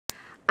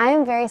I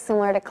am very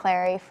similar to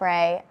Clary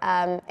Frey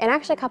in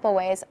actually a couple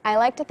ways. I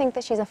like to think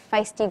that she's a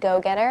feisty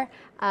go-getter,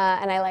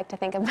 and I like to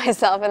think of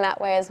myself in that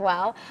way as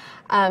well.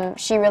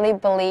 She really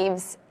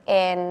believes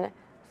in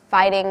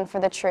fighting for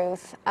the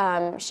truth.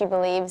 She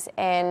believes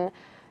in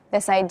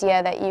this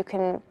idea that you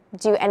can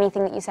do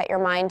anything that you set your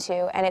mind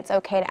to, and it's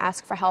okay to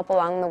ask for help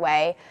along the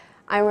way.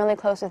 I'm really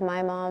close with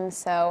my mom,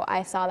 so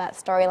I saw that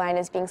storyline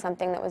as being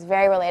something that was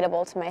very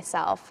relatable to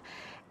myself.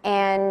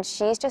 And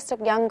she's just a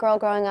young girl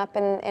growing up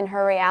in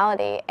her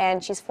reality,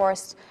 and she's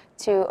forced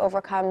to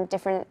overcome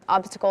different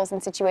obstacles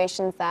and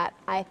situations that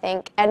I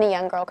think any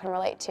young girl can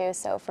relate to.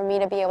 So for me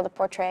to be able to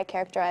portray a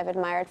character I've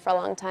admired for a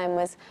long time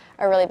was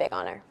a really big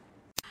honor.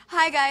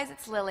 Hi guys,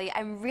 it's Lily.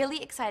 I'm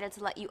really excited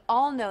to let you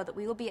all know that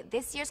we will be at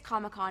this year's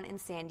Comic-Con in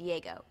San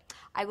Diego.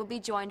 I will be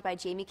joined by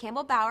Jamie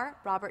Campbell-Bower,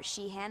 Robert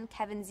Sheehan,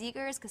 Kevin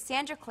Zegers,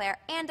 Cassandra Clare,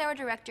 and our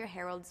director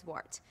Harold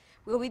Zwart.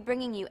 We will be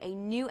bringing you a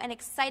new and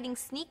exciting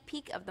sneak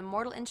peek of the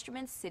Mortal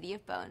Instruments City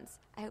of Bones.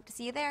 I hope to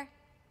see you there.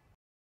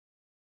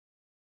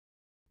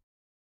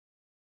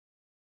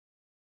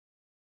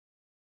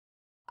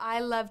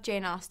 I love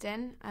Jane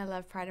Austen. I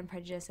love Pride and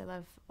Prejudice. I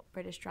love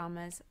British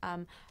dramas.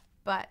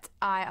 But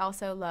I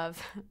also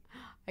love,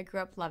 I grew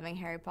up loving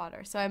Harry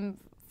Potter. So I'm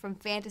from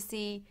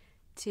fantasy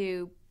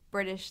to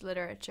British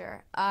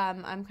literature.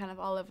 I'm kind of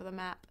all over the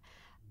map.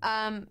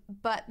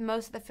 But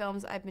most of the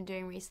films I've been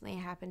doing recently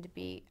happen to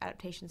be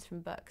adaptations from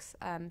books.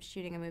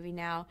 Shooting a movie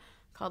now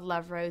called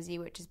Love, Rosie,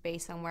 which is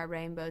based on Where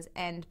Rainbows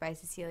End by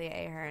Cecilia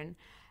Ahern,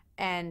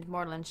 and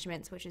Mortal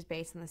Instruments, which is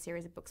based on the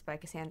series of books by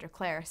Cassandra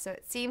Clare. So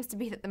it seems to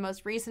be that the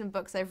most recent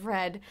books I've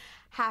read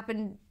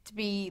happen to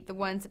be the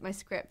ones that my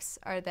scripts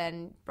are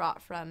then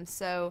brought from.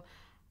 So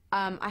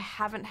I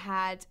haven't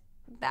had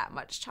that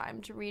much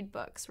time to read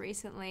books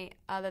recently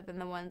other than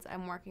the ones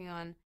I'm working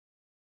on